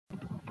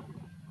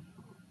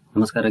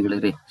ನಮಸ್ಕಾರ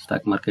ಗೆಳೆಯರಿ,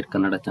 stock market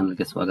Kannada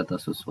ಚಾನಲ್ಗೆ ಸ್ವಾಗತ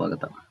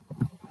ಸುಸ್ವಾಗತ.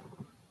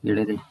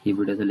 ಗೆಳೆಯರಿ, ಈ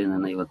ವಿಡಿಯೋದಲ್ಲಿ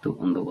ನಾನು ಇವತ್ತು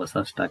ಒಂದು ಹೊಸ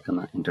ಸ್ಟಾಕ್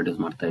ಅನ್ನ ಇಂಟ್ರೊಡ್ಯೂಸ್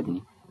ಮಾಡ್ತಾ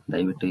ಇದ್ದೀನಿ.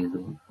 ದಯವಿಟ್ಟು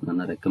ಇದು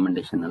ನನ್ನ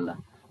ರೆಕಮೆಂಡೇಶನ್ ಅಲ್ಲ,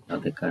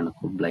 ಯಾವುದೇ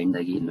ಕಾರಣಕ್ಕೂ ಬ್ಲೈಂಡ್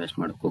ಆಗಿ ಇನ್ವೆಸ್ಟ್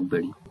ಮಾಡಕ್ಕೆ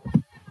ಹೋಗಬೇಡಿ.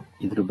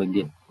 ಇದ್ರ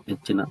ಬಗ್ಗೆ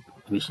ಹೆಚ್ಚಿನ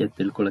ವಿಷಯ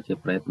ತಿಳ್ಕೊಳ್ಳೋಕೆ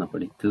ಪ್ರಯತ್ನ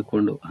ಪಡಿ.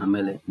 ತಿಳ್ಕೊಂಡು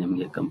ಆಮೇಲೆ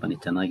ನಿಮಗೆ ಕಂಪನಿ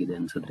ಚೆನ್ನಾಗಿದೆ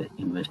ಅನ್ಸಿದ್ರೆ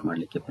ಇನ್ವೆಸ್ಟ್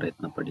ಮಾಡಲಿಕ್ಕೆ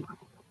ಪ್ರಯತ್ನ ಪಡಿ.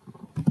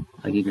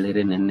 ಹಾಗೆ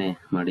ಗೆಳೆಯರೆ, ನಿನ್ನೆ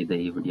ಮಾಡಿದ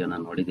ಈ ವಿಡಿಯೋನ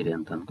ನೋಡಿದಿರಿ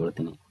ಅಂತ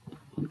ಅಂದ್ಕೊಳ್ತೀನಿ.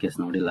 ಇನ್ ಕೇಸ್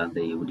ನೋಡಿಲ್ಲ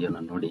ಅಂದರೆ ಈ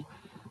ವಿಡಿಯೋನ ನೋಡಿ.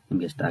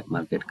 ನಿಮಗೆ ಸ್ಟಾಕ್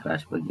ಮಾರ್ಕೆಟ್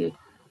ಕ್ರಾಶ್ ಬಗ್ಗೆ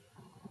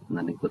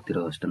ನನಗೆ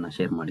ಗೊತ್ತಿರೋ ಅಷ್ಟನ್ನು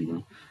ಶೇರ್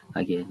ಮಾಡಿದ್ದೀನಿ.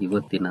 ಹಾಗೆ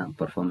ಇವತ್ತಿನ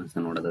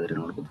ಪರ್ಫಾರ್ಮೆನ್ಸ್ನ ನೋಡೋದಾದರೆ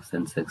ನೋಡ್ಬೋದು.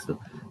 Sensex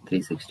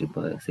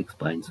 366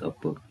 points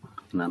up.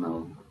 ನಾನು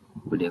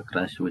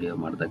ಕ್ರಾಶ್ ವಿಡಿಯೋ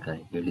ಮಾಡಿದಾಗ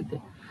ಹೇಳಿದ್ದೆ,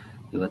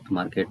 ಇವತ್ತು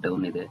ಮಾರ್ಕೆಟ್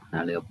ಡೌನ್ ಇದೆ,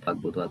 ನಾಳೆ ಅಪ್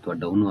ಆಗ್ಬೋದು ಅಥವಾ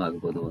ಡೌನು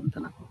ಆಗ್ಬೋದು ಅಂತ.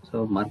 ಸೊ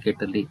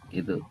ಮಾರ್ಕೆಟಲ್ಲಿ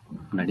ಇದು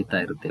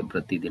ನಡೀತಾ ಇರುತ್ತೆ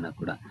ಪ್ರತಿದಿನ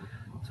ಕೂಡ.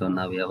 ಸೊ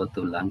ನಾವು ಯಾವತ್ತು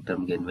ಲಾಂಗ್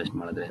ಟರ್ಮ್ಗೆ ಇನ್ವೆಸ್ಟ್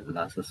ಮಾಡಿದ್ರೆ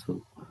ಲಾಸಸ್ಸು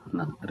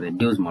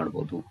ರೆಡ್ಯೂಸ್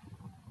ಮಾಡ್ಬೋದು.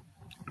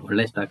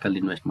 ಒಳ್ಳೆ ಸ್ಟಾಕಲ್ಲಿ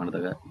ಇನ್ವೆಸ್ಟ್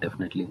ಮಾಡಿದಾಗ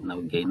ಡೆಫಿನೆಟ್ಲಿ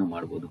ನಾವು ಗೇನು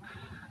ಮಾಡ್ಬೋದು.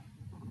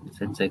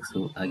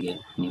 ಸೆನ್ಸೆಕ್ಸು ಹಾಗೆ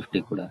ನಿಫ್ಟಿ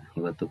ಕೂಡ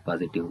ಇವತ್ತು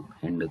ಪಾಸಿಟಿವ್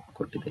ಎಂಡ್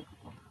ಕೊಟ್ಟಿದೆ.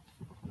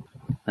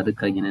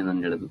 ಅದಕ್ಕಾಗಿಯೇ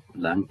ನಾನು ಹೇಳೋದು,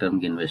 ಲಾಂಗ್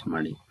ಟರ್ಮ್ಗೆ ಇನ್ವೆಸ್ಟ್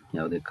ಮಾಡಿ,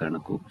 ಯಾವುದೇ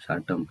ಕಾರಣಕ್ಕೂ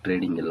ಶಾರ್ಟ್ ಟರ್ಮ್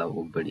ಟ್ರೇಡಿಂಗ್ ಎಲ್ಲ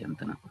ಹೋಗಬೇಡಿ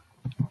ಅಂತ.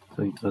 ಸೊ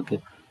ಇಟ್ಸ್ ಓಕೆ,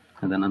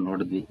 ಅದನ್ನು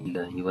ನೋಡಿದ್ವಿ. ಈಗ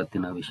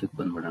ಇವತ್ತಿನ ವಿಷಯಕ್ಕೆ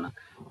ಬಂದ್ಬಿಡೋಣ.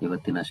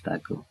 ಇವತ್ತಿನ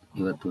ಸ್ಟಾಕು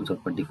ಇವತ್ತು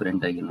ಸ್ವಲ್ಪ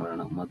ಡಿಫ್ರೆಂಟ್ ಆಗಿ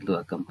ನೋಡೋಣ. ಮೊದಲು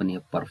ಆ ಕಂಪನಿಯ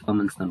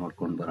ಪರ್ಫಾರ್ಮೆನ್ಸ್ನ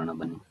ನೋಡ್ಕೊಂಡು ಬರೋಣ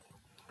ಬನ್ನಿ.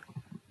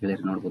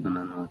 ಗೆಳೆಯರು ನೋಡ್ಬೋದು,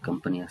 ನಾನು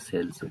ಕಂಪನಿಯ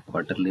ಸೇಲ್ಸ್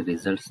ಕ್ವಾರ್ಟರ್ಲಿ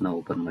ರಿಸಲ್ಟ್ಸ್ನ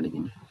ಓಪನ್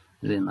ಮಾಡಿದ್ದೀನಿ.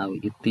 ಅಂದರೆ ನಾವು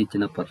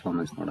ಇತ್ತೀಚಿನ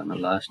ಪರ್ಫಾರ್ಮೆನ್ಸ್ ನೋಡೋಣ.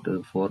 ಲಾಸ್ಟ್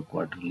 4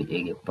 ಕ್ವಾರ್ಟರ್ಲಿ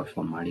ಹೇಗೆ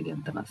ಪರ್ಫಾರ್ಮ್ ಮಾಡಿದೆ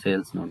ಅಂತ.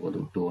 ಸೇಲ್ಸ್ ನೋಡ್ಬೋದು,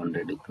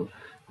 200 ಇತ್ತು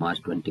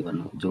ಮಾರ್ಚ್ 21,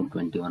 ಜೂನ್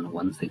 21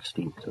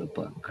 160, ಸ್ವಲ್ಪ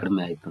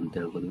ಕಡಿಮೆ ಆಯಿತು ಅಂತ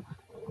ಹೇಳ್ಬೋದು.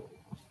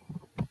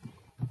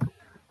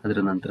 ಅದರ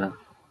ನಂತರ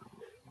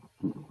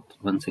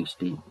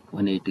 160,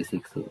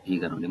 186,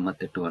 ಈಗ ನೋಡಿ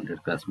ಮತ್ತೆ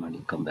 200 ಕ್ರಾಸ್ ಮಾಡಿ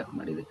ಕಮ್ ಬ್ಯಾಕ್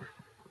ಮಾಡಿದೆ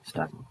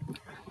ಸ್ಟಾಕ್.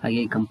 ಹಾಗೆ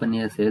ಈ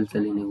ಕಂಪನಿಯ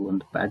ಸೇಲ್ಸಲ್ಲಿ ನೀವು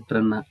ಒಂದು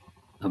ಪ್ಯಾಟ್ರನ್ನ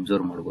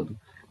ಅಬ್ಸರ್ವ್ ಮಾಡ್ಬೋದು.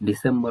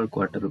 ಡಿಸೆಂಬರ್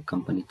ಕ್ವಾರ್ಟರ್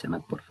ಕಂಪನಿ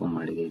ಚೆನ್ನಾಗಿ ಪರ್ಫಾರ್ಮ್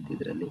ಮಾಡಿದೆ.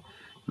 ಇದ್ದಿದ್ರಲ್ಲಿ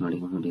ನೋಡಿ,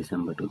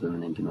 ಡಿಸೆಂಬರ್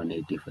 2019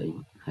 185,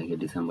 ಹಾಗೆ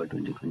ಡಿಸೆಂಬರ್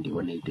 2020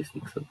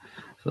 186.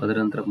 ಸೊ ಅದರ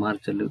ನಂತರ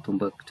ಮಾರ್ಚಲ್ಲೂ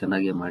ತುಂಬ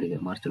ಚೆನ್ನಾಗೇ ಮಾಡಿದೆ.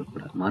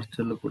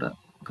 ಮಾರ್ಚಲ್ಲೂ ಕೂಡ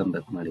ಕಮ್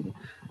ಬ್ಯಾಕ್ ಮಾಡಿದೆ.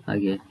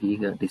 ಹಾಗೆ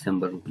ಈಗ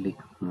ಡಿಸೆಂಬರಲ್ಲಿ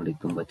ನೋಡಿ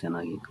ತುಂಬ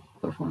ಚೆನ್ನಾಗಿ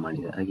ಪರ್ಫಾರ್ಮ್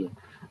ಮಾಡಿದೆ. ಹಾಗೆ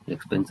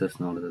ಎಕ್ಸ್ಪೆನ್ಸಸ್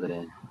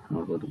ನೋಡಿದ್ರೆ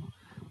ನೋಡ್ಬೋದು,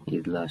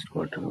 ಇದು ಲಾಸ್ಟ್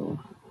ಕ್ವಾರ್ಟರು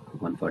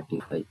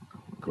 145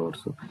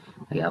 crores.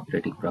 ಹಾಗೆ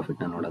ಆಪ್ರೇಟಿಂಗ್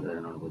ಪ್ರಾಫಿಟ್ನ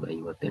ನೋಡೋದಾದ್ರೆ ನೋಡ್ಬೋದು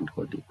 58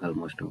 ಕೋಟಿ.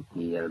 ಆಲ್ಮೋಸ್ಟ್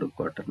ಈ 2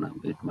 ಕ್ವಾರ್ಟರ್ನ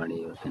ಬೀಟ್ ಮಾಡಿ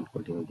 58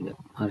 ಕೋಟಿ ಹೋಗಿದೆ.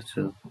 ಮಾರ್ಚ್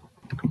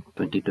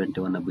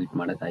 2021 ಬೀಟ್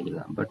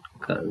ಮಾಡೋಕ್ಕಾಗಿಲ್ಲ, ಬಟ್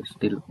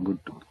ಸ್ಟಿಲ್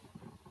ಗುಡ್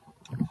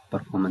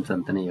ಪರ್ಫಾರ್ಮೆನ್ಸ್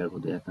ಅಂತಲೇ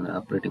ಹೇಳ್ಬೋದು. ಯಾಕಂದರೆ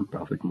ಆಪ್ರೇಟಿಂಗ್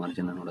ಪ್ರಾಫಿಟ್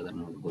ಮಾರ್ಜಿನ್ ನೋಡೋದಾದ್ರೆ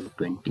ನೋಡ್ಬೋದು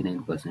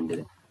 29%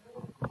 ಇದೆ.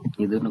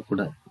 ಇದನ್ನು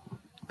ಕೂಡ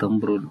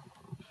ಥಂಬ್ ರೂಲ್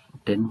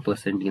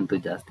 10%ಗಿಂತ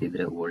ಜಾಸ್ತಿ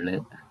ಇದ್ದರೆ ಒಳ್ಳೆ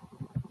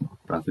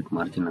ಪ್ರಾಫಿಟ್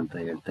ಮಾರ್ಜಿನ್ ಅಂತ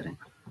ಹೇಳ್ತಾರೆ.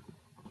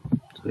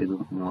 ಸೊ ಇದು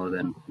ಮೋರ್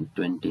ದೆನ್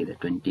 20 ಇದೆ,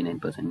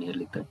 29%,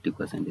 ನಿಯರ್ಲಿ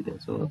 30% ಇದೆ.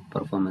 ಸೊ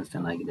ಪರ್ಫಾರ್ಮೆನ್ಸ್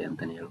ಚೆನ್ನಾಗಿದೆ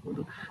ಅಂತಲೇ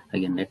ಹೇಳ್ಬೋದು.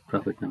 ಹಾಗೆ ನೆಟ್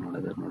ಪ್ರಾಫಿಟ್ನ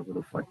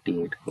ನೋಡ್ಬೋದು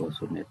 48 crores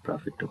ನೆಟ್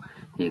ಪ್ರಾಫಿಟ್ಟು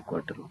ಈ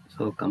ಕ್ವಾರ್ಟರು.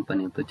 ಸೊ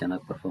ಕಂಪನಿ ಅಂತೂ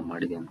ಚೆನ್ನಾಗಿ ಪರ್ಫಾರ್ಮ್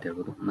ಮಾಡಿದೆ ಅಂತ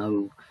ಹೇಳ್ಬೋದು. ನಾವು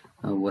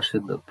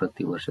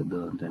ಪ್ರತಿ ವರ್ಷದ್ದು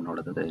ಅಂದರೆ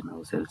ನೋಡೋದಾದ್ರೆ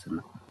ನಾವು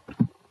ಸೇಲ್ಸನ್ನು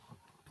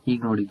ಈಗ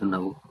ನೋಡಿದ್ದು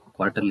ನಾವು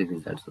ಕ್ವಾರ್ಟರ್ಲಿ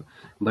ರಿಸಲ್ಟ್ಸು.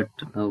 ಬಟ್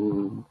ನಾವು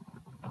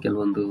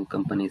ಕೆಲವೊಂದು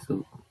ಕಂಪನೀಸು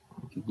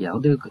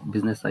ಯಾವುದೇ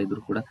ಬಿಸ್ನೆಸ್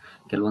ಆಗಿದ್ರು ಕೂಡ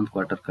ಕೆಲವೊಂದು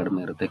ಕ್ವಾರ್ಟರ್ ಕಡಿಮೆ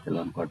ಇರುತ್ತೆ,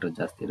 ಕೆಲವೊಂದು ಕ್ವಾರ್ಟರ್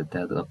ಜಾಸ್ತಿ ಇರುತ್ತೆ.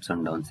 ಅದು ಅಪ್ಸ್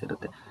ಆ್ಯಂಡ್ ಡೌನ್ಸ್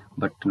ಇರುತ್ತೆ.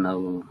 ಬಟ್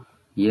ನಾವು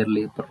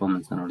ಇಯರ್ಲಿ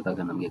ಪರ್ಫಾರ್ಮೆನ್ಸ್ನ ನೋಡಿದಾಗ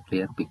ನಮಗೆ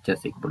ಕ್ಲಿಯರ್ ಪಿಕ್ಚರ್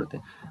ಸಿಕ್ಬಿಡುತ್ತೆ.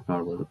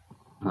 ನೋಡ್ಬೋದು,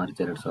 ಮಾರ್ಚ್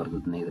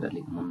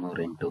 2015ರಲ್ಲಿ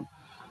 308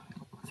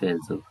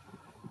 ಸೇಲ್ಸು,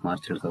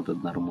 ಮಾರ್ಚ್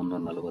 2016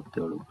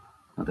 347,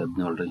 ಮತ್ತು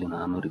 17ರಲ್ಲಿ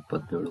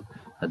 427,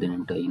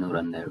 18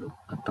 512,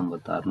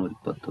 19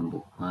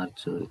 621,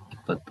 ಮಾರ್ಚ್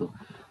 20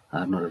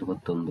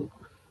 661,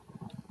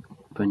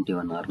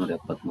 21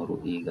 673,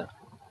 ಈಗ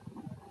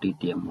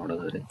TTM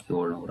ನೋಡೋದಾದ್ರೆ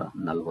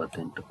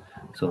 748.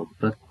 ಸೊ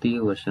ಪ್ರತಿ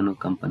ವರ್ಷನೂ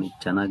ಕಂಪನಿ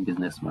ಚೆನ್ನಾಗಿ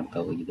ಬಿಸ್ನೆಸ್ ಮಾಡ್ತಾ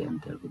ಹೋಗಿದೆ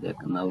ಅಂತ ಹೇಳ್ಬೋದು.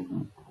 ಯಾಕಂದ್ರೆ ನಾವು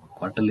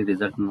ಕ್ವಾರ್ಟರ್ಲಿ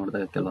ರಿಸಲ್ಟ್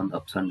ನೋಡಿದಾಗ ಕೆಲವೊಂದು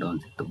ಅಪ್ಸ್ ಆ್ಯಂಡ್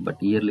ಡೌನ್ಸ್ ಇತ್ತು,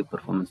 ಬಟ್ ಇಯರ್ಲಿ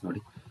ಪರ್ಫಾರ್ಮೆನ್ಸ್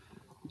ನೋಡಿ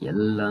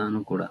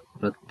ಎಲ್ಲನೂ ಕೂಡ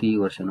ಪ್ರತಿ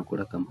ವರ್ಷನೂ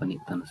ಕೂಡ ಕಂಪನಿ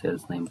ತನ್ನ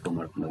ಸೇಲ್ಸ್ನ ಇಂಪ್ರೂವ್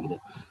ಮಾಡ್ಕೊಂಡು ಹೋಗಿದೆ.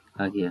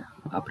 ಹಾಗೆ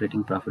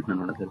ಆಪ್ರೇಟಿಂಗ್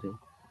ಪ್ರಾಫಿಟ್ನ ನೋಡೋದಾದ್ರೆ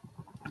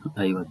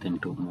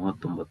 58,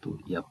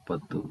 39,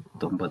 70,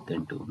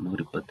 98,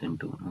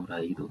 128,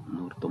 105,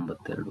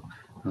 192,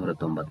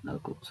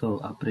 194. ಸೊ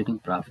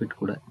ಆಪ್ರೇಟಿಂಗ್ ಪ್ರಾಫಿಟ್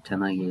ಕೂಡ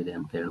ಚೆನ್ನಾಗೇ ಇದೆ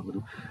ಅಂತ ಹೇಳ್ಬೋದು.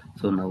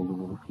 ಸೊ ನಾವು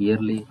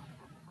ಇಯರ್ಲಿ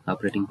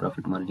ಆಪ್ರೇಟಿಂಗ್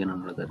ಪ್ರಾಫಿಟ್ ಮಾರ್ಜಿನ್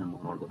ನೋಡಿದ್ರೆ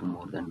ನೋಡ್ಬೋದು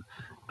ಮೋರ್ ದೆನ್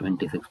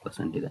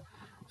 26% ಇದೆ.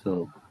 ಸೊ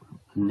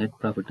ನೆಟ್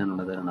ಪ್ರಾಫಿಟ್ನ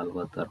ನೋಡಿದ್ರೆ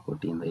 46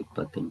 ಕೋಟಿಯಿಂದ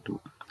 28,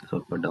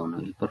 ಸ್ವಲ್ಪ ಡೌನು.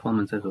 ಈ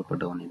ಪರ್ಫಾರ್ಮೆನ್ಸ್ ಸ್ವಲ್ಪ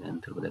ಡೌನ್ ಇದೆ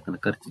ಅಂತ ಹೇಳ್ಬೋದು,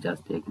 ಯಾಕಂದರೆ ಖರ್ಚು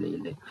ಜಾಸ್ತಿ ಆಗಿದೆ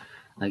ಇಲ್ಲಿ.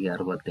 ಹಾಗೆ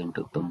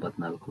 68,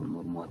 94,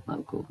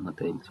 134,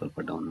 ಮತ್ತು ಇಲ್ಲಿ ಸ್ವಲ್ಪ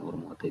ಡೌನ್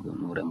 135,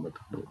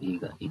 181,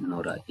 ಈಗ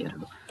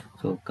 202.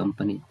 ಸೊ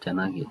ಕಂಪನಿ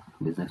ಚೆನ್ನಾಗಿ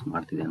ಬಿಸ್ನೆಸ್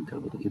ಮಾಡ್ತಿದೆ ಅಂತ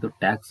ಹೇಳ್ಬೋದು. ಇದು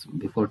ಟ್ಯಾಕ್ಸ್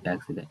ಬಿಫೋರ್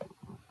ಟ್ಯಾಕ್ಸ್ ಇದೆ.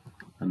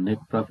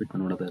 ನೆಟ್ ಪ್ರಾಫಿಟ್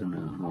ನೋಡೋದಾದ್ರೆ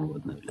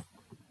ನೋಡ್ಬೋದು ನಾವಿಲ್ಲಿ.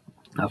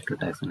 After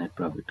tax net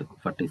profit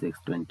 46,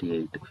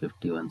 28,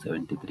 51,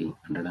 73,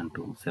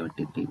 102,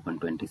 73,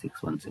 126,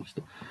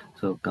 160.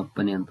 So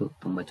company ಅಂತೂ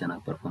ತುಂಬ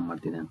ಚೆನ್ನಾಗಿ ಪರ್ಫಾರ್ಮ್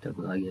ಮಾಡ್ತಿದೆ ಅಂತ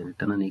ಹೇಳ್ಬೋದು. ಹಾಗೆ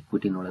ರಿಟರ್ನ್ ಆನ್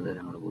ಈಕ್ವಿಟಿ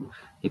ನೋಡೋದಾದ್ರೆ ನೋಡ್ಬೋದು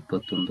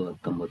 21,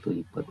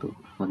 19, 20,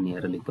 1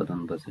 ಇಯರಲ್ಲಿ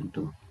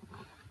 21%,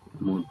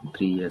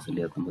 3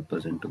 ಇಯರ್ಸಲ್ಲಿ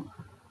 19%,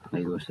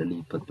 5 ವರ್ಷದಲ್ಲಿ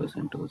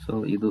 20%. ಸೊ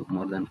ಇದು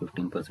ಮೋರ್ ದ್ಯಾನ್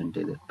 15%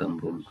 ಇದೆ. ತಮ್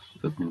ರೂಲ್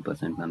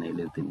 15% ನಾನು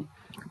ಹೇಳಿರ್ತೀನಿ,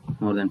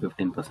 ಮೋರ್ ದ್ಯಾನ್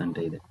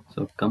 15% ಇದೆ. ಸೊ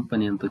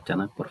ಕಂಪನಿ ಅಂತೂ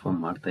ಚೆನ್ನಾಗಿ ಪರ್ಫಾರ್ಮ್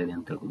ಮಾಡ್ತಾ ಇದೆ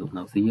ಅಂತ ಹೇಳ್ಬೋದು.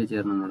 ನಾವು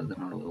CAGR ನೋಡೋದು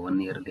 1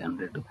 ಇಯರಲ್ಲಿ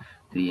 100,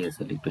 3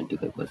 ಇಯರ್ಸಲ್ಲಿ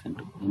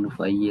 25%. ಇನ್ನು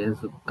 5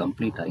 ಇಯರ್ಸ್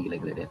ಕಂಪ್ಲೀಟ್ ಆಗಿಲ್ಲ.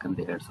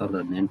 ಯಾಕಂದರೆ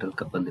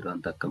 2018ರಲ್ಲಿ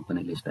ಬಂದಿರುವಂಥ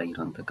ಕಂಪನಿ, ಲಿಸ್ಟ್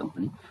ಆಗಿರುವಂಥ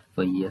ಕಂಪನಿ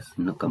 5 ಇಯರ್ಸ್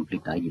ಇನ್ನೂ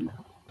ಕಂಪ್ಲೀಟ್ ಆಗಿಲ್ಲ.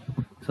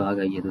 ಸೊ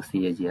ಹಾಗಾಗಿ ಅದು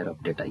CAGR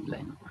ಅಪ್ಡೇಟ್ ಆಗಿಲ್ಲ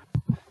ಇನ್ನು.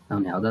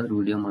 ನಾನು ಯಾವುದಾದ್ರೂ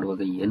ವಿಡಿಯೋ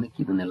ಮಾಡುವಾಗ ಏನಕ್ಕೆ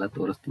ಇದನ್ನೆಲ್ಲ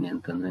ತೋರಿಸ್ತೀನಿ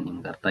ಅಂತಂದರೆ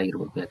ನಿಮ್ಗೆ ಅರ್ಥ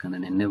ಆಗಿರ್ಬೇಕು. ಯಾಕಂದರೆ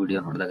ನಿನ್ನೆ ವಿಡಿಯೋ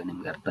ನೋಡಿದಾಗ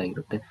ನಿಮ್ಗೆ ಅರ್ಥ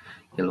ಆಗಿರುತ್ತೆ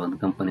ಕೆಲವೊಂದು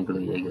ಕಂಪನಿಗಳು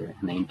ಹೇಗೆ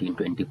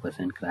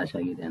 19-20% ಕ್ರ್ಯಾಶ್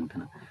ಆಗಿದೆ ಅಂತ.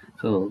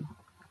 ಸೊ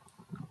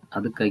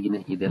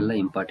ಅದಕ್ಕಾಗಿಯೇ ಇದೆಲ್ಲ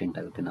ಇಂಪಾರ್ಟೆಂಟ್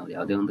ಆಗುತ್ತೆ. ನಾವು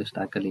ಯಾವುದೇ ಒಂದು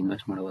ಸ್ಟಾಕಲ್ಲಿ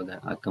ಇನ್ವೆಸ್ಟ್ ಮಾಡುವಾಗ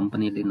ಆ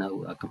ಕಂಪನಿಯಲ್ಲಿ ನಾವು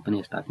ಆ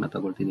ಕಂಪನಿಯ ಸ್ಟಾಕ್ನ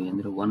ತಗೊಳ್ತಿದ್ದೀವಿ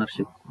ಅಂದರೆ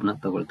ಓನರ್ಶಿಪ್ನ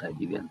ತಗೊಳ್ತಾ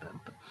ಇದ್ದೀವಿ ಅಂತ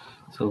ಅರ್ಥ.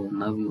 ಸೊ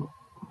ನಾವು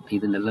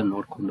ಇದನ್ನೆಲ್ಲ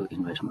ನೋಡಿಕೊಂಡು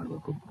ಇನ್ವೆಸ್ಟ್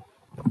ಮಾಡಬೇಕು.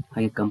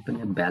 ಹಾಗೆ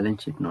ಕಂಪನಿಯ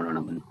ಬ್ಯಾಲೆನ್ಸ್ ಶೀಟ್ ನೋಡೋಣ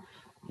ಬನ್ನಿ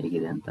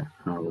ಹೇಗಿದೆ ಅಂತ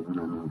ನೋಡ್ಬೋದು.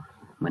 ನಾನು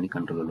ಮನಿ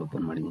ಕಂಟ್ರೋಲಲ್ಲಿ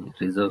ಓಪನ್ ಮಾಡಿದ್ದೀನಿ.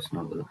 ರಿಸರ್ವ್ಸ್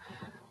ನೋಡ್ಬೋದು.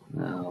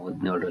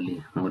 17ರಲ್ಲಿ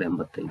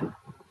 185,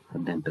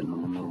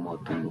 18ರಲ್ಲಿ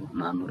 331,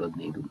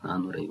 415,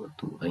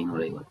 450,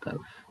 556.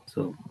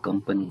 ಸೊ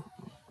ಕಂಪನಿ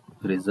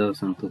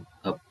ರಿಸರ್ವ್ಸ್ ಅಂತೂ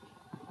ಅಪ್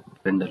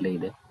ಟ್ರೆಂಡಲ್ಲೇ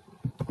ಇದೆ.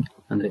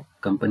 ಅಂದರೆ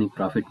ಕಂಪನಿ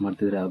ಪ್ರಾಫಿಟ್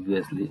ಮಾಡ್ತಿದ್ರೆ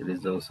ಆಬ್ವಿಯಸ್ಲಿ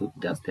ರಿಸರ್ವ್ಸು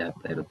ಜಾಸ್ತಿ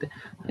ಆಗ್ತಾ ಇರುತ್ತೆ.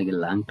 ಹಾಗೆ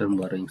ಲಾಂಗ್ ಟರ್ಮ್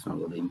ಬಾರೋಯಿಂಗ್ಸ್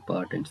ನೋಡ್ಬೋದು.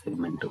 Important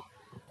segment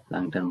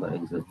long term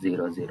borrowings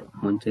 0.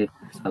 ಮುಂಚೆ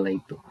ಸಾಲ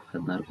ಇತ್ತು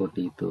 16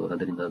 ಕೋಟಿ ಇತ್ತು,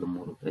 ಅದರಿಂದ ಅದು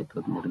 3 ಆಯಿತು,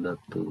 13ರಿಂದ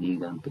 10.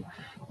 ಈಗಂತೂ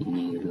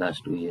ಈ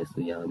ಲಾಸ್ಟ್ 2 ಇಯರ್ಸ್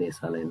ಯಾವುದೇ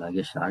ಸಾಲ ಇಲ್ಲ.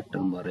 ಹಾಗೆ ಶಾರ್ಟ್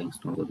ಟರ್ಮ್ ಬಾರೋಯಿಂಗ್ಸ್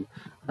ನೋಡ್ಬೋದು,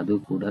 ಅದು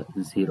ಕೂಡ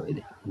 0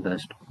 ಇದೆ.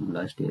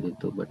 ಲಾಸ್ಟ್ ಇಯರ್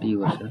ಇತ್ತು, ಬಟ್ ಈ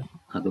ವರ್ಷ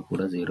ಅದು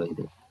ಕೂಡ 0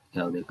 ಇದೆ.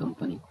 ಯಾವುದೇ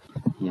ಕಂಪನಿ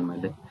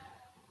ಮೇಲೆ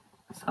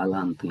ಸಾಲ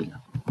ಅಂತೂ ಇಲ್ಲ.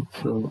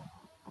 ಸೊ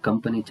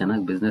ಕಂಪನಿ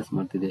ಚೆನ್ನಾಗಿ ಬಿಸ್ನೆಸ್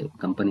ಮಾಡ್ತಿದೆ,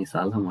 ಕಂಪನಿ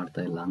ಸಾಲ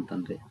ಮಾಡ್ತಾ ಇಲ್ಲ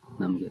ಅಂತಂದರೆ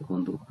ನಮಗೆ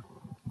ಒಂದು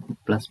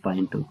plus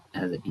point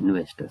as A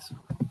investors.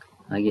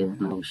 ಹಾಗೆ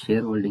ನಾವು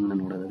ಶೇರ್ ಹೋಲ್ಡಿಂಗ್ನ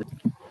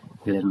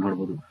ನೋಡೋದಾದರೆ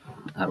ನೋಡ್ಬೋದು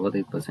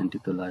 65%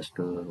 ಇತ್ತು ಲಾಸ್ಟ್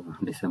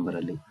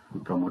ಡಿಸೆಂಬರಲ್ಲಿ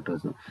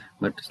ಪ್ರಮೋಟರ್ಸು.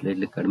 ಬಟ್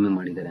ಸ್ಲೈಟ್ಲಿ ಕಡಿಮೆ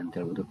ಮಾಡಿದ್ದಾರೆ ಅಂತ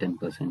ಹೇಳ್ಬೋದು,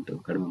 10%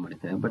 ಕಡಿಮೆ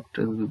ಮಾಡಿದ್ದಾರೆ. ಬಟ್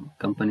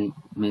ಕಂಪನಿ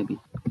ಮೇ ಬಿ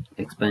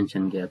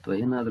ಎಕ್ಸ್ಪ್ಯಾನ್ಷನ್ಗೆ ಅಥವಾ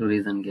ಏನಾದರೂ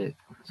ರೀಸನ್ಗೆ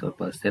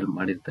ಸ್ವಲ್ಪ ಸೆಲ್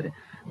ಮಾಡಿರ್ತಾರೆ.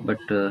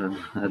 ಬಟ್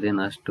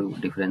ಅದೇನು ಅಷ್ಟು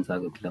ಡಿಫ್ರೆನ್ಸ್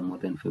ಆಗುತ್ತಿಲ್ಲ.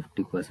 ಮೋರ್ ದೆನ್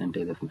 50%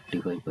 ಇದೆ,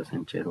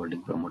 55% ಶೇರ್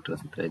ಹೋಲ್ಡಿಂಗ್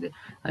ಪ್ರಮೋಟರ್ಸ್ ಹತ್ರ ಇದೆ.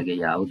 ಹಾಗೆ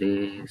ಯಾವುದೇ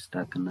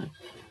ಸ್ಟಾಕನ್ನು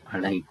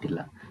ಹಣ ಇಟ್ಟಿಲ್ಲ.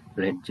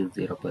 ರೆಡ್ಜ್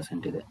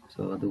 0% ಇದೆ.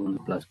 ಸೊ ಅದು ಒಂದು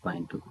ಪ್ಲಸ್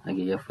ಪಾಯಿಂಟು.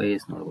 ಹಾಗೆ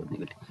FIS ನೋಡ್ಬೋದು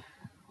ನೀವು ಇಲ್ಲಿ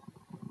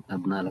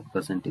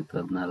 14% ಇತ್ತು,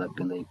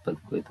 14ರಿಂದ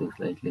 20 ಹೋಯಿತು.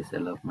 ಸ್ಲೈಟ್ಲಿ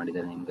ಸೆಲ್ ಆಫ್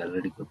ಮಾಡಿದ್ದಾರೆ. ನಿಮ್ಗೆ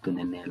ಆಲ್ರೆಡಿ ಗೊತ್ತು,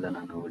 ನಿನ್ನೆ ಎಲ್ಲ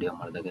ನಾನು ವಿಡಿಯೋ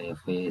ಮಾಡಿದಾಗ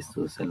FIS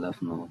ಸೆಲ್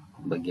ಆಫ್ನ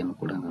ಬಗ್ಗೆನೂ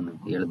ಕೂಡ ನಾನು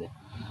ಹೇಳಿದೆ.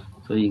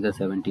 ಸೊ ಈಗ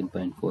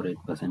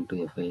 17.48%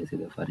 FIS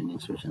ಇದೆ ಫಾರಿನ್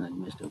ಇನ್ಸ್ಟಿಟ್ಯೂಷನಲ್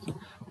ಇನ್ವೆಸ್ಟರ್ಸ್.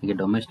 ಹೀಗೆ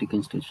ಡೊಮೆಸ್ಟಿಕ್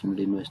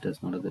ಇನ್ಸ್ಟಿಟ್ಯೂಷನಲ್ ಇನ್ವೆಸ್ಟರ್ಸ್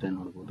ನೋಡಿದ್ರೆ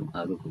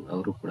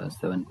ಅವರು ಕೂಡ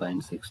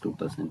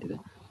 7.62% ಇದೆ.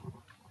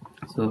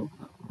 ಸೊ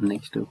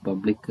ನೆಕ್ಸ್ಟ್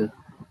ಪಬ್ಲಿಕ್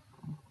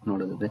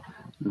ನೋಡೋದಾದ್ರೆ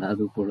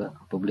ಅದು ಕೂಡ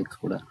ಪಬ್ಲಿಕ್ಸ್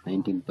ಕೂಡ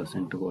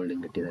 19%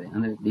 ಹೋಲ್ಡಿಂಗ್ ಇಟ್ಟಿದ್ದಾರೆ.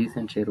 ಅಂದರೆ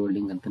ಡೀಸೆಂಟ್ ಶೇರ್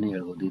ಹೋಲ್ಡಿಂಗ್ ಅಂತಲೇ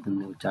ಹೇಳ್ಬೋದು. ಇದನ್ನು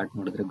ನೀವು ಚಾರ್ಟ್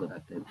ನೋಡಿದ್ರೆ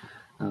ಗೊತ್ತಾಗ್ತಾ ಇದೆ.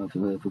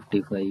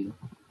 55,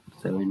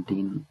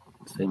 17,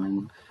 7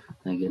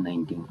 ಹಾಗೆ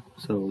 19.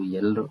 ಸೊ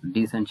ಎಲ್ಲರೂ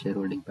ಡೀಸೆಂಟ್ ಶೇರ್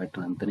ಹೋಲ್ಡಿಂಗ್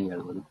ಪ್ಯಾಟರ್ನ್ ಅಂತಲೇ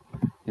ಹೇಳ್ಬೋದು.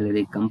 ಹೇಳಿದ್ರೆ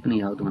ಈ ಕಂಪ್ನಿ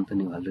ಯಾವುದು ಅಂತ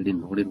ನೀವು ಆಲ್ರೆಡಿ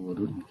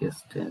ನೋಡಿರ್ಬೋದು, ಇನ್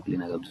ಕೇಸ್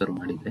ಕ್ಲೀನಾಗಿ ಅಬ್ಸರ್ವ್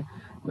ಮಾಡಿದರೆ.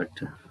 ಬಟ್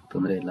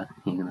ತೊಂದರೆ ಇಲ್ಲ,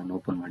 ಈಗ ನಾನು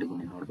ಓಪನ್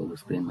ಮಾಡಿದ್ದೀನಿ ನೋಡ್ಬೋದು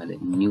ಸ್ಕ್ರೀನ್ ಮೇಲೆ.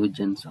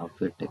 Newgen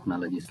software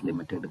technologies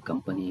limited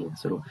company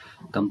ಹೆಸರು.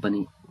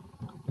 Company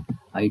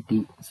IT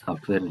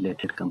software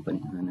related company.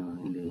 ನಾನು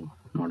ಇಲ್ಲಿ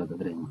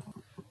ನೋಡೋದಾದರೆ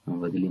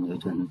ಬದಲಿ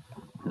ನ್ಯೂಜನ್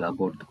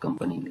ಅಬೌಟ್ ದ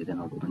ಕಂಪನಿ ಇಲ್ಲಿದೆ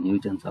ನೋಡ್ಬೋದು.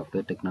 ನ್ಯೂಜನ್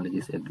software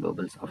technologies A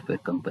global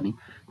software company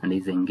and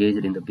is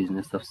engaged in the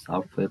business of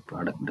software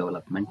product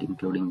development,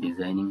 including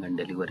designing and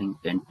delivering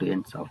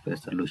end-to-end software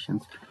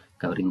solutions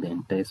covering the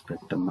entire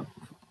spectrum of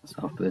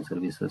software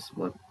services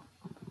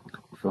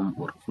from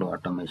workflow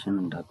automation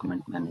and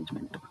document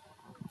management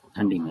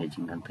and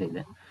imaging ಅಂತ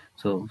ಇದೆ.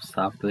 So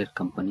software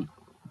company,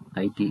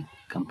 IT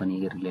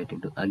ಕಂಪನಿಗೆ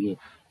related. ಹಾಗೆ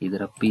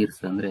ಇದರ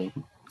pears ಅಂದರೆ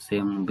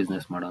same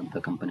business ಮಾಡುವಂಥ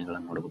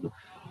ಕಂಪನಿಗಳನ್ನು ನೋಡ್ಬೋದು.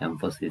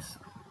 Emphasis,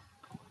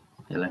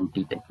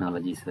 L&T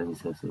technology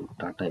services,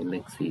 Tata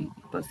LXC,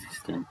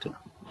 persistent.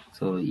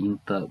 So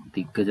ಇಂಥ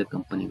ದಿಗ್ಗಜ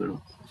ಕಂಪನಿಗಳು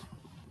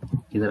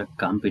ಇದರ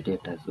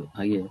ಕಾಂಪಿಟೇಟರ್ಸು.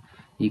 ಹಾಗೆ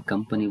ಈ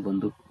ಕಂಪನಿ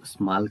ಒಂದು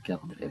ಸ್ಮಾಲ್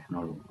ಕ್ಯಾಪ್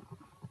ನೋಡ್ಬೋದು.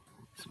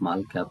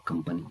 ಸ್ಮಾಲ್ ಕ್ಯಾಪ್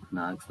ಕಂಪನಿ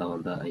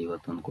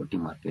 4,051 ಕೋಟಿ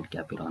ಮಾರ್ಕೆಟ್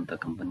ಕ್ಯಾಪ್ ಇರೋವಂಥ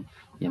ಕಂಪನಿ.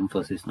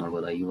 ಎಂಫೋಸಿಸ್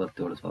ನೋಡ್ಬೋದು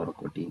 57,000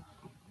 ಕೋಟಿ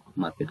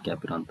ಮಾರ್ಕೆಟ್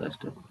ಕ್ಯಾಪ್ ಇರೋವಂಥ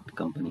ಅಷ್ಟು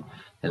ಕಂಪನಿ.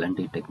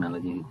 L&T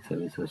ಟೆಕ್ನಾಲಜಿ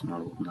ಸರ್ವಿಸಸ್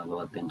ನೋಡ್ಬೋದು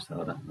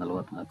 48,000,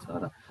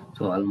 44,000.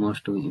 ಸೊ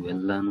ಆಲ್ಮೋಸ್ಟ್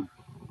ಇವೆಲ್ಲನೂ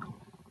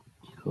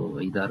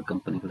 5-6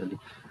 ಕಂಪನಿಗಳಲ್ಲಿ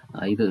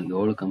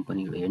 7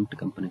 ಕಂಪನಿಗಳು 8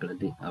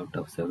 ಕಂಪನಿಗಳಲ್ಲಿ ಔಟ್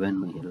ಆಫ್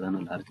 7 ಎಲ್ಲನೂ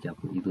ಲಾರ್ಜ್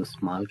ಕ್ಯಾಪ್. ಇದು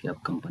ಸ್ಮಾಲ್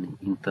ಕ್ಯಾಪ್ ಕಂಪನಿ.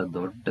 ಇಂಥ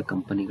ದೊಡ್ಡ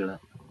ಕಂಪನಿಗಳ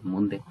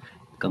ಮುಂದೆ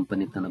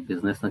ಕಂಪನಿ ತನ್ನ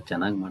ಬಿಸ್ನೆಸ್ನ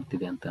ಚೆನ್ನಾಗಿ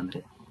ಮಾಡ್ತಿದೆ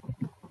ಅಂತಂದರೆ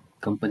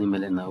ಕಂಪನಿ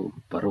ಮೇಲೆ ನಾವು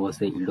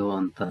ಭರವಸೆ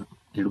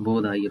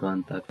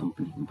ಇಡ್ಬೋದಾಗಿರುವಂಥ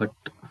ಕಂಪನಿ.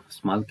 ಬಟ್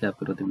ಸ್ಮಾಲ್ ಕ್ಯಾಪ್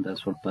ಇರೋದ್ರಿಂದ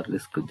ಸ್ವಲ್ಪ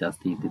ರಿಸ್ಕ್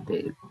ಜಾಸ್ತಿ ಇದ್ದಿದ್ದೇ.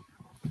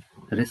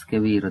 ರಿಸ್ಕ್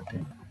ಹೆವಿ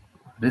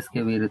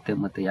ಇರುತ್ತೆ.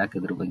 ಮತ್ತು ಯಾಕೆ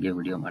ಅದ್ರ ಬಗ್ಗೆ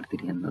ವಿಡಿಯೋ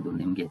ಮಾಡ್ತೀರಿ ಅನ್ನೋದು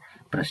ನಿಮಗೆ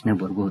ಪ್ರಶ್ನೆ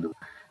ಬರ್ಬೋದು.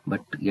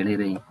 ಬಟ್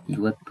ಗೆಳೆಯರೆ,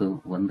 ಇವತ್ತು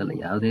ಒಂದಲ್ಲ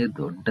ಯಾವುದೇ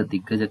ದೊಡ್ಡ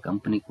ದಿಗ್ಗಜ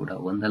ಕಂಪನಿ ಕೂಡ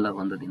ಒಂದಲ್ಲ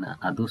ಒಂದು ದಿನ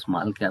ಅದು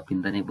ಸ್ಮಾಲ್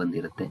ಕ್ಯಾಪಿಂದನೇ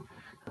ಬಂದಿರುತ್ತೆ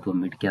ಅಥವಾ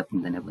ಮಿಡ್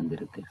ಕ್ಯಾಪಿಂದನೇ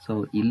ಬಂದಿರುತ್ತೆ. ಸೊ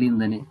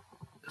ಇಲ್ಲಿಂದನೇ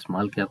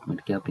small cap,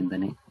 mid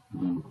ಕ್ಯಾಪಿಂದನೇ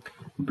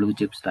blue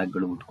chip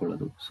ಸ್ಟಾಕ್ಗಳು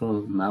ಉಟ್ಕೊಳ್ಳೋದು. ಸೊ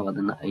ನಾವು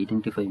ಅದನ್ನು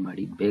ಐಡೆಂಟಿಫೈ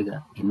ಮಾಡಿ ಬೇಗ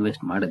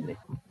ಇನ್ವೆಸ್ಟ್ ಮಾಡಿದ್ರೆ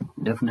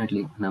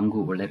ಡೆಫಿನೆಟ್ಲಿ ನಮಗೂ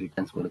ಒಳ್ಳೆ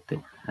ರಿಟರ್ನ್ಸ್ ಬರುತ್ತೆ.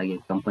 ಹಾಗೆ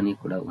ಕಂಪನಿ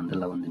ಕೂಡ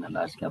ಒಂದಲ್ಲ ಒಂದಿನ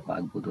ಲಾರ್ಜ್ ಕ್ಯಾಪ್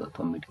ಆಗ್ಬೋದು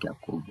ಅಥವಾ ಮಿಡ್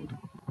ಕ್ಯಾಪ್ ಹೋಗ್ಬೋದು.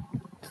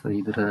 ಸೊ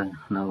ಇದರ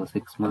ನಾವು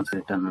 6 ಮಂತ್ಸ್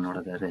ರಿಟರ್ನ್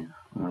ನೋಡೋದಾದ್ರೆ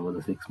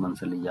ನೋಡ್ಬೋದು, 6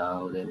 ಮಂತ್ಸಲ್ಲಿ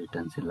ಯಾವುದೇ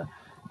ರಿಟರ್ನ್ಸ್ ಇಲ್ಲ,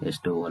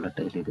 ಎಷ್ಟು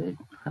ವಾಲಟೈಲ್ ಇದೆ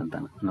ಅಂತ.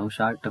 ನಾವು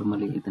ಶಾರ್ಟ್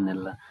ಟರ್ಮಲ್ಲಿ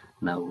ಇದನ್ನೆಲ್ಲ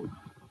ನಾವು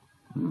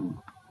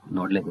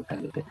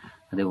ನೋಡಲೇಬೇಕಾಗುತ್ತೆ.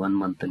 ಅದೇ 1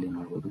 ಮಂತಲ್ಲಿ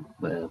ನೋಡ್ಬೋದು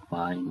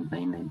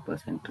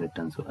 0.99%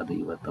 ರಿಟರ್ನ್ಸು, ಅದು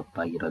ಇವತ್ತು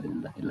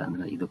ತಪ್ಪಾಗಿರೋದ್ರಿಂದ,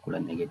 ಇಲ್ಲಾಂದರೆ ಇದು ಕೂಡ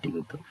ನೆಗೆಟಿವ್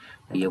ಇತ್ತು.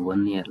 ಹಾಗೆ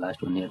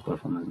ಲಾಸ್ಟ್ 1 ಇಯರ್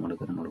ಪರ್ಫಾರ್ಮೆನ್ಸ್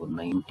ನೋಡೋದ್ರೆ ನೋಡ್ಬೋದು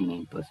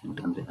 99%,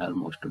 ಅಂದರೆ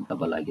ಆಲ್ಮೋಸ್ಟ್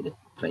ಡಬಲ್ ಆಗಿದೆ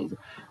ಪ್ರೈಸ್.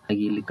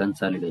 ಹಾಗೆ ಇಲ್ಲಿ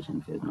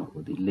ಕನ್ಸಾಲಿಡೇಷನ್ ಫೇಸ್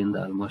ನೋಡ್ಬೋದು, ಇಲ್ಲಿಂದ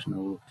ಆಲ್ಮೋಸ್ಟ್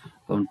ನಾವು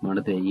ಕೌಂಟ್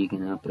ಮಾಡಿದ್ರೆ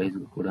ಈಗಿನ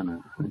ಪ್ರೈಸ್ಗೂ ಕೂಡ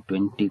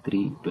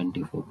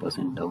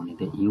 23-24% ಡೌನ್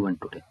ಇದೆ even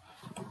today.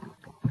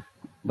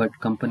 But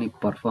company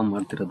perform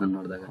ಮಾಡ್ತಿರೋದನ್ನ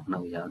ನೋಡಿದಾಗ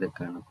ನಾವು ಯಾವುದೇ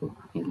ಕಾರಣಕ್ಕೂ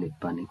ಇಲ್ಲಿ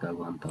ಪಾನಿಕ್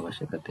ಆಗುವಂಥ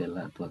ಅವಶ್ಯಕತೆ ಇಲ್ಲ,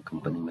 ಅಥವಾ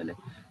ಕಂಪನಿ ಮೇಲೆ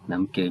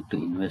ನಂಬಿಕೆ ಇಟ್ಟು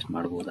ಇನ್ವೆಸ್ಟ್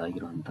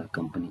ಮಾಡ್ಬೋದಾಗಿರುವಂಥ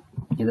ಕಂಪನಿ.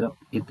 ಇದರ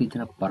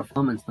ಇತ್ತೀಚಿನ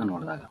ಪರ್ಫಾರ್ಮೆನ್ಸ್ನ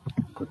ನೋಡಿದಾಗ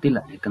ಗೊತ್ತಿಲ್ಲ,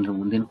 ಯಾಕಂದರೆ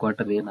ಮುಂದಿನ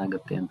ಕ್ವಾರ್ಟರ್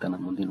ಏನಾಗುತ್ತೆ ಅಂತ,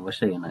 ಮುಂದಿನ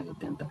ವರ್ಷ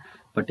ಏನಾಗುತ್ತೆ ಅಂತ.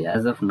 ಬಟ್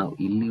ಆ್ಯಸ್ ಆಫ್ ನಾವು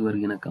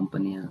ಇಲ್ಲಿವರೆಗಿನ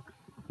ಕಂಪನಿಯ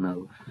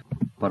ನಾವು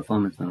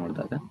ಪರ್ಫಾರ್ಮೆನ್ಸ್ನ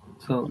ನೋಡಿದಾಗ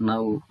ಸೊ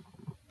ನಾವು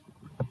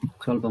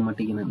ಸ್ವಲ್ಪ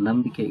ಮಟ್ಟಿಗಿನ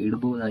ನಂಬಿಕೆ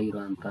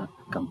ಇಡ್ಬೋದಾಗಿರುವಂಥ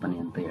ಕಂಪನಿ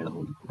ಅಂತ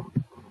ಹೇಳ್ಬೋದು.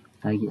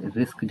 ಹಾಗೆ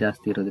ರಿಸ್ಕ್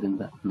ಜಾಸ್ತಿ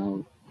ಇರೋದ್ರಿಂದ ನಾವು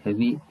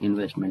ಹೆವಿ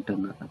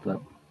ಇನ್ವೆಸ್ಟ್ಮೆಂಟನ್ನು ಅಥವಾ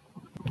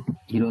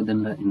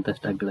ಇರೋದನ್ನ ಇಂಥ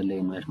ಸ್ಟಾಕ್ಗಳಲ್ಲೇ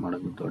ಇನ್ವೆಸ್ಟ್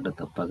ಮಾಡೋದು ದೊಡ್ಡ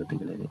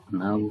ತಪ್ಪಾಗುತ್ತೆಗಳಿದೆ.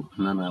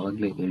 ನಾನು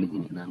ಆವಾಗಲೇ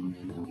ಹೇಳಿದ್ದೀನಿ, ನಾನು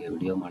ನಿಮಗೆ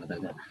ವಿಡಿಯೋ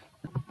ಮಾಡಿದಾಗ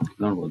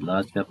ನೋಡ್ಬೋದು,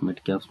 large cap,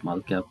 mid cap,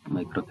 small cap,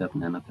 micro cap,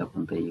 nano cap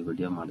ಅಂತ ಈ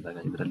ವಿಡಿಯೋ ಮಾಡಿದಾಗ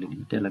ಇದರಲ್ಲಿ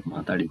ಡೀಟೇಲಾಗಿ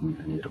ಮಾತಾಡಿದ್ದೀನಿ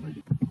ನಾನು ಇದ್ರ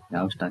ಬಗ್ಗೆ,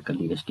 ಯಾವ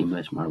ಸ್ಟಾಕಲ್ಲಿ ಎಷ್ಟು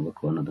ಇನ್ವೆಸ್ಟ್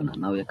ಮಾಡಬೇಕು ಅನ್ನೋದನ್ನು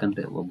ನಾವು.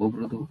 ಯಾಕಂದರೆ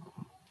ಒಬ್ಬೊಬ್ರದ್ದು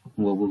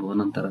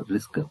ಒಂದೊಂಥರ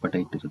ರಿಸ್ಕ್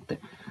ಅಪಟೈಟ್ ಇರುತ್ತೆ.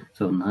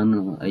 ಸೊ ನಾನು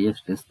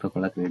ಹೈಯೆಸ್ಟ್ ರಿಸ್ಕ್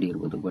ತೊಗೊಳಕ್ಕೆ ರೆಡಿ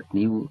ಇರ್ಬೋದು, ಬಟ್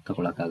ನೀವು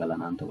ತೊಗೊಳಕ್ಕಾಗಲ್ಲ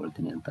ನಾನು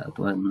ತೊಗೊಳ್ತೀನಿ ಅಂತ,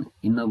 ಅಥವಾ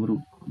ಇನ್ನೊಬ್ರು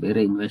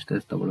ಬೇರೆ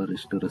ಇನ್ವೆಸ್ಟರ್ಸ್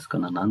ತೊಗೊಳ್ಳೋಷ್ಟು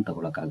ರಿಸ್ಕನ್ನು ನಾನು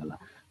ತೊಗೊಳಕ್ಕಾಗಲ್ಲ.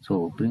 ಸೊ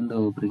ಒಬ್ಬರಿಂದ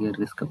ಒಬ್ಬರಿಗೆ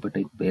ರಿಸ್ಕ್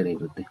ಅಪಟೈಟ್ ಬೇರೆ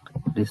ಇರುತ್ತೆ,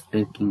 ರಿಸ್ಕ್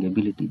ಟೇಕಿಂಗ್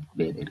ಎಬಿಲಿಟಿ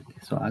ಬೇರೆ ಇರುತ್ತೆ.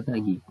 ಸೊ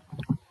ಹಾಗಾಗಿ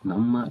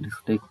ನಮ್ಮ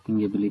ರಿಸ್ಕ್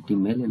ಟೇಕಿಂಗ್ ಎಬಿಲಿಟಿ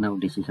ಮೇಲೆ ನಾವು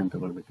ಡಿಸಿಷನ್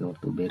ತೊಗೊಳ್ಬೇಕೆ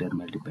ಹೊರತು ಬೇರೆಯವ್ರ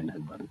ಮೇಲೆ ಡಿಪೆಂಡ್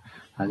ಆಗಬಾರ್ದು.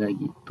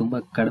 ಹಾಗಾಗಿ ತುಂಬ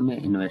ಕಡಿಮೆ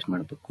ಇನ್ವೆಸ್ಟ್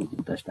ಮಾಡಬೇಕು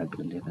ಇಂಥ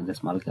ಸ್ಟಾಕ್ಗಳಲ್ಲಿ. ಯಾಕಂದರೆ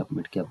ಸ್ಮಾಲ್ ಕ್ಯಾಪ್,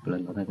 ಮಿಡ್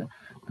ಕ್ಯಾಪ್ಗಳಲ್ಲಿ ಹೋದಾಗ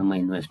ನಮ್ಮ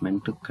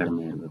ಇನ್ವೆಸ್ಟ್ಮೆಂಟ್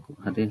ಕಡಿಮೆ ಇರಬೇಕು.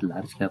 ಅದೇ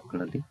ಲಾರ್ಜ್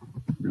ಕ್ಯಾಪ್ಗಳಲ್ಲಿ,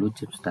 ಬ್ಲೂ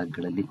ಚಿಪ್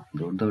ಸ್ಟಾಕ್ಗಳಲ್ಲಿ,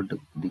 ದೊಡ್ಡ ದೊಡ್ಡ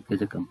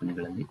ದಿಗ್ಗಜ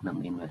ಕಂಪನಿಗಳಲ್ಲಿ ನಮ್ಮ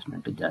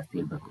ಇನ್ವೆಸ್ಟ್ಮೆಂಟ್ ಜಾಸ್ತಿ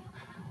ಇರಬೇಕು.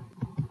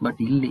 ಬಟ್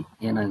ಇಲ್ಲಿ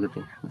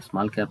ಏನಾಗುತ್ತೆ,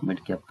 ಸ್ಮಾಲ್ ಕ್ಯಾಪ್,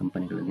 ಮಿಡ್ ಕ್ಯಾಪ್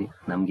ಕಂಪನಿಗಳಲ್ಲಿ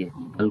ನಮಗೆ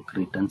ಬಲ್ಕ್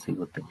ರಿಟರ್ನ್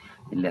ಸಿಗುತ್ತೆ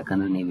ಇಲ್ಲಿ.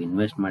 ಯಾಕಂದರೆ ನೀವು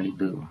ಇನ್ವೆಸ್ಟ್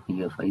ಮಾಡಿದ್ದು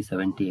ಈಗ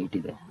 578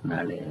 ಇದೆ,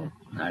 ನಾಳೆ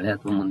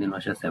ಅಥವಾ ಮುಂದಿನ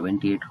ವರ್ಷ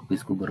 78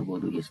 ರೂಪೀಸ್ಗೂ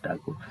ಬರ್ಬೋದು ಈ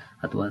ಸ್ಟಾಕು,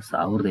 ಅಥವಾ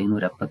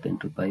 1578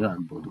 ರೂಪಾಯೂ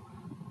ಆಗ್ಬೋದು.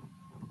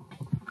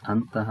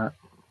 ಅಂತಹ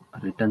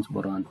ರಿಟರ್ನ್ಸ್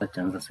ಬರುವಂಥ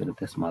ಚಾನ್ಸಸ್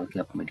ಇರುತ್ತೆ ಸ್ಮಾಲ್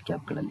ಕ್ಯಾಪ್, ಮಿಡ್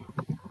ಕ್ಯಾಪ್ಗಳಲ್ಲಿ.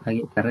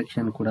 ಹಾಗೆ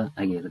ಕರೆಕ್ಷನ್ ಕೂಡ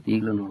ಹಾಗೆ ಇರುತ್ತೆ.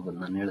 ಈಗಲೂ ನೋಡ್ಬೋದು,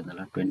 ನಾನು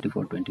ಹೇಳಿದ್ನಲ್ಲ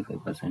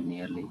 24-25%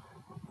 ನಿಯರ್ಲಿ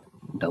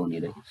ಡೌನ್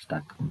ಇದೆ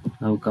ಸ್ಟಾಕ್.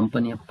 ನಾವು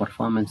ಕಂಪನಿಯ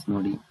ಪರ್ಫಾರ್ಮೆನ್ಸ್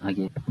ನೋಡಿ,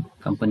 ಹಾಗೆ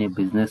ಕಂಪನಿಯ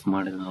ಬಿಸ್ನೆಸ್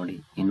ಮಾಡೆಲ್ ನೋಡಿ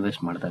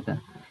ಇನ್ವೆಸ್ಟ್ ಮಾಡಿದಾಗ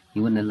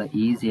ಇವನ್ನೆಲ್ಲ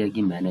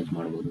ಈಸಿಯಾಗಿ ಮ್ಯಾನೇಜ್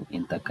ಮಾಡ್ಬೋದು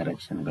ಇಂಥ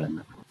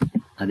ಕರೆಕ್ಷನ್ಗಳನ್ನು.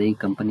 ಅದೇ ಈ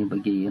ಕಂಪನಿ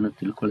ಬಗ್ಗೆ ಏನು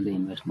ತಿಳ್ಕೊಳ್ಳದೆ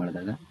ಇನ್ವೆಸ್ಟ್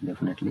ಮಾಡಿದಾಗ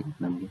ಡೆಫಿನೆಟ್ಲಿ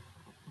ನಮಗೆ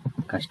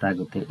ಕಷ್ಟ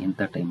ಆಗುತ್ತೆ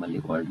ಇಂಥ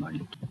ಟೈಮಲ್ಲಿ ಹೋಲ್ಡ್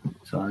ಮಾಡಲಿಕ್ಕೆ.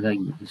 ಸೊ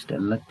ಹಾಗಾಗಿ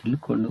ಇಷ್ಟೆಲ್ಲ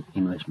ತಿಳ್ಕೊಂಡು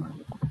ಇನ್ವೆಸ್ಟ್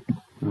ಮಾಡಬೇಕು.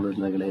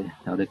 ನೋಡೋದ್ಲಾಗಲೇ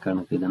ಯಾವುದೇ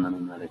ಕಾರಣಕ್ಕೂ ಇದನ್ನು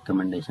ನನ್ನ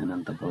ರೆಕಮೆಂಡೇಶನ್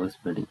ಅಂತ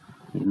ಭಾವಿಸ್ಬೇಡಿ.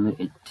 ಇನ್ನೂ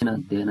ಹೆಚ್ಚಿನ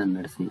ಅಧ್ಯಯನ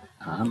ನಡೆಸಿ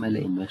ಆಮೇಲೆ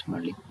ಇನ್ವೆಸ್ಟ್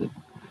ಮಾಡಲಿಕ್ಕೆ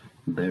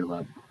ಬೇಡವಾ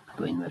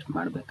ಅಥವಾ ಇನ್ವೆಸ್ಟ್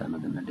ಮಾಡಬೇಕಾ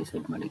ಅನ್ನೋದನ್ನು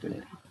ಡಿಸೈಡ್ ಮಾಡಿ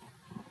ಗೆಳೆಯರೆ.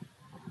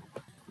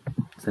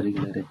 ಸರಿ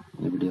ಗೆಳೆಯರೆ,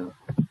 ಈ ವಿಡಿಯೋ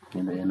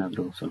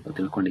ಏನಾದರೂ ಸ್ವಲ್ಪ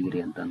ತಿಳ್ಕೊಂಡಿದ್ದೀರಿ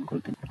ಅಂತ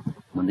ಅಂದ್ಕೊಳ್ತೀನಿ.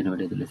 ಮುಂದಿನ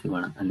ವಿಡಿಯೋದಲ್ಲಿ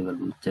ಸಿಗೋಣ.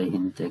 ಅಲ್ಲಿವರೆಗೂ ಜೈ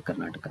ಹಿಂದ್, ಜೈ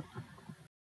ಕರ್ನಾಟಕ.